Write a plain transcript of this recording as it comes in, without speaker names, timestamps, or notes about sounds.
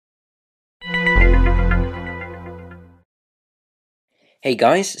Hey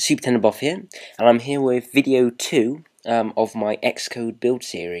guys, Supertecnoboff here, and I'm here with video 2 of my Xcode Build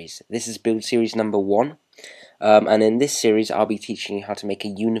Series. This is Build Series number 1, and in this series I'll be teaching you how to make a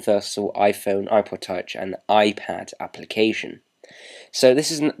universal iPhone, iPod Touch, and iPad application. So this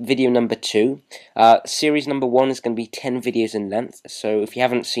is video number 2. Series number 1 is going to be 10 videos in length, so if you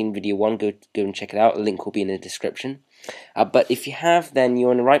haven't seen video 1, go and check it out. A link will be in the description. But if you have, then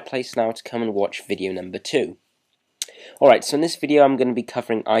you're in the right place now to come and watch video number 2. Alright, so in this video I'm going to be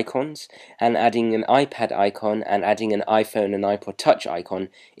covering icons and adding an iPad icon and adding an iPhone and iPod Touch icon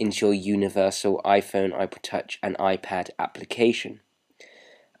into your universal iPhone, iPod Touch and iPad application.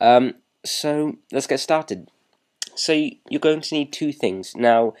 So let's get started. So you're going to need two things.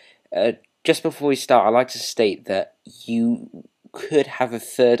 Now, just before we start, I'd like to state that you could have a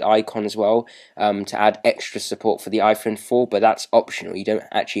third icon as well to add extra support for the iPhone 4, but that's optional. You don't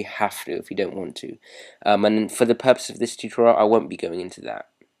actually have to if you don't want to. And for the purpose of this tutorial, I won't be going into that.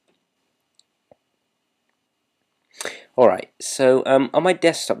 Alright, so on my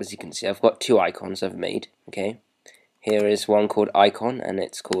desktop, as you can see, I've got two icons I've made. Okay, here is one called Icon, and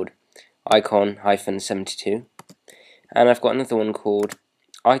it's called Icon-72, and I've got another one called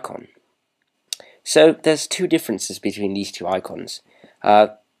Icon. So there's two differences between these two icons.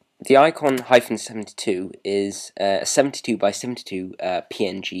 The Icon-72 is a 72 by 72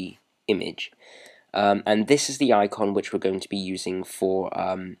 PNG image, and this is the icon which we're going to be using for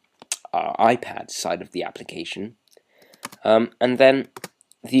our iPad side of the application. And then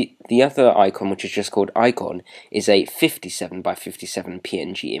the other icon, which is just called Icon, is a 57 by 57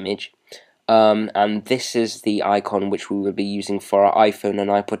 PNG image. And this is the icon which we will be using for our iPhone and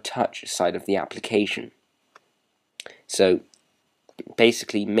iPod Touch side of the application. So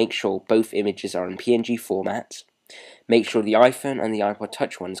basically make sure both images are in PNG format, make sure the iPhone and the iPod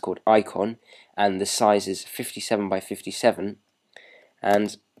Touch one is called Icon and the size is 57 by 57,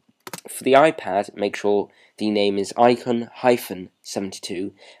 and for the iPad make sure the name is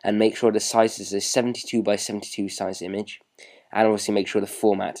Icon-72 and make sure the size is a 72 by 72 size image. And obviously make sure the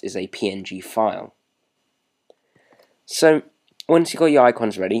format is a PNG file. So once you've got your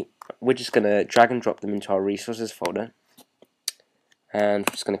icons ready, we're just going to drag and drop them into our resources folder, and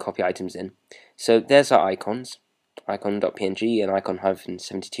we're just going to copy items in. So there's our icons, icon.png and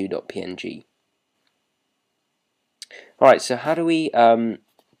icon-72.png. Alright, so how do we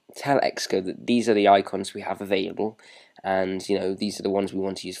tell Xcode that these are the icons we have available, and these are the ones we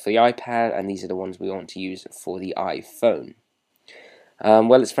want to use for the iPad and these are the ones we want to use for the iPhone?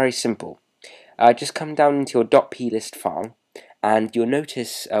 Well, it's very simple. Just come down into your .plist file, and you'll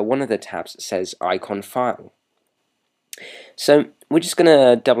notice one of the tabs says Icon File. So we're just going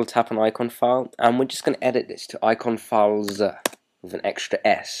to double tap on Icon File, and we're just going to edit this to Icon Files with an extra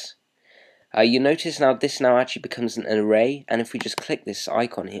S. You notice now this actually becomes an array, and if we just click this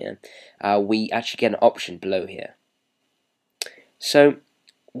icon here, we actually get an option below here. So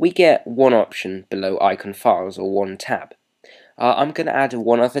we get one option below Icon Files, or one tab. I'm going to add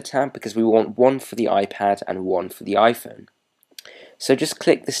one other tab because we want one for the iPad and one for the iPhone. So just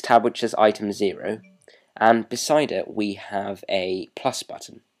click this tab which says item 0, and beside it we have a plus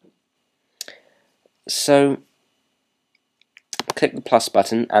button. So click the plus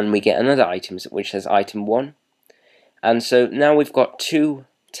button and we get another item which says item 1. And so now we've got two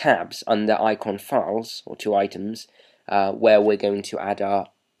tabs under icon files, or two items, where we're going to add our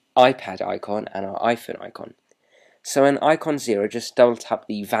iPad icon and our iPhone icon. So in icon 0, just double tap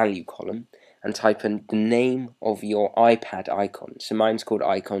the value column and type in the name of your iPad icon. So mine's called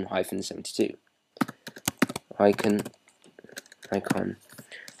Icon-72.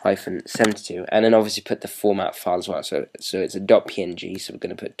 Icon-72, and then obviously put the format file as well. So it's a .png, so we're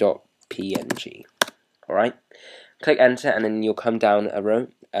going to put .png. Alright, click enter, and then you'll come down a row,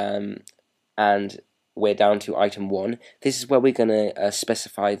 and we're down to item 1. This is where we're going to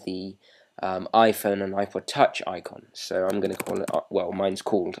specify the iPhone and iPod Touch icon. So I'm going to call it, well, mine's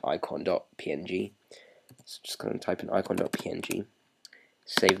called icon.png. So just going to type in icon.png,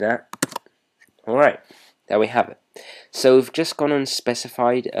 save that. Alright, there we have it. So we've just gone and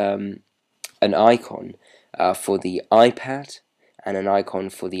specified an icon for the iPad and an icon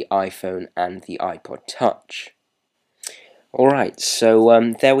for the iPhone and the iPod Touch. Alright, so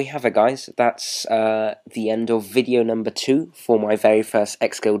there we have it, guys. That's the end of video number 2 for my very first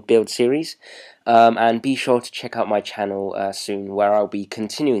Xcode Build Series. And be sure to check out my channel soon, where I'll be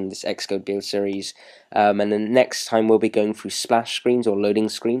continuing this Xcode Build Series. And then next time we'll be going through splash screens or loading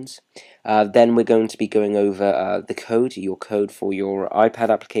screens. Then we're going to be going over the code, your code for your iPad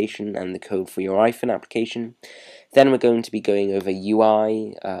application and the code for your iPhone application. Then we're going to be going over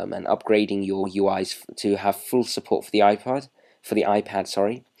UI and upgrading your UIs to have full support for the iPod for the iPad,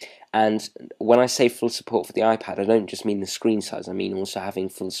 sorry. And when I say full support for the iPad, I don't just mean the screen size, I mean also having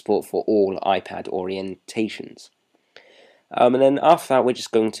full support for all iPad orientations. And then after that, we're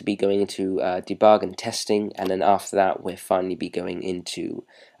just going to be going into debug and testing, and then after that, we'll finally be going into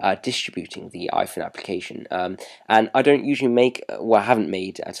distributing the iPhone application. And I don't usually make, well, I haven't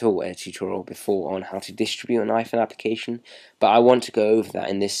made at all a tutorial before on how to distribute an iPhone application, but I want to go over that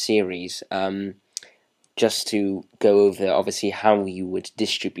in this series. Just to go over obviously how you would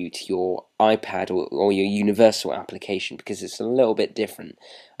distribute your iPad or your universal application, because it's a little bit different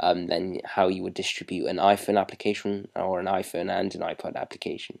than how you would distribute an iPhone application or an iPhone and an iPod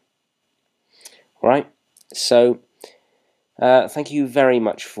application. Alright, so thank you very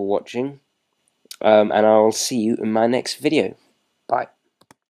much for watching, and I'll see you in my next video. Bye.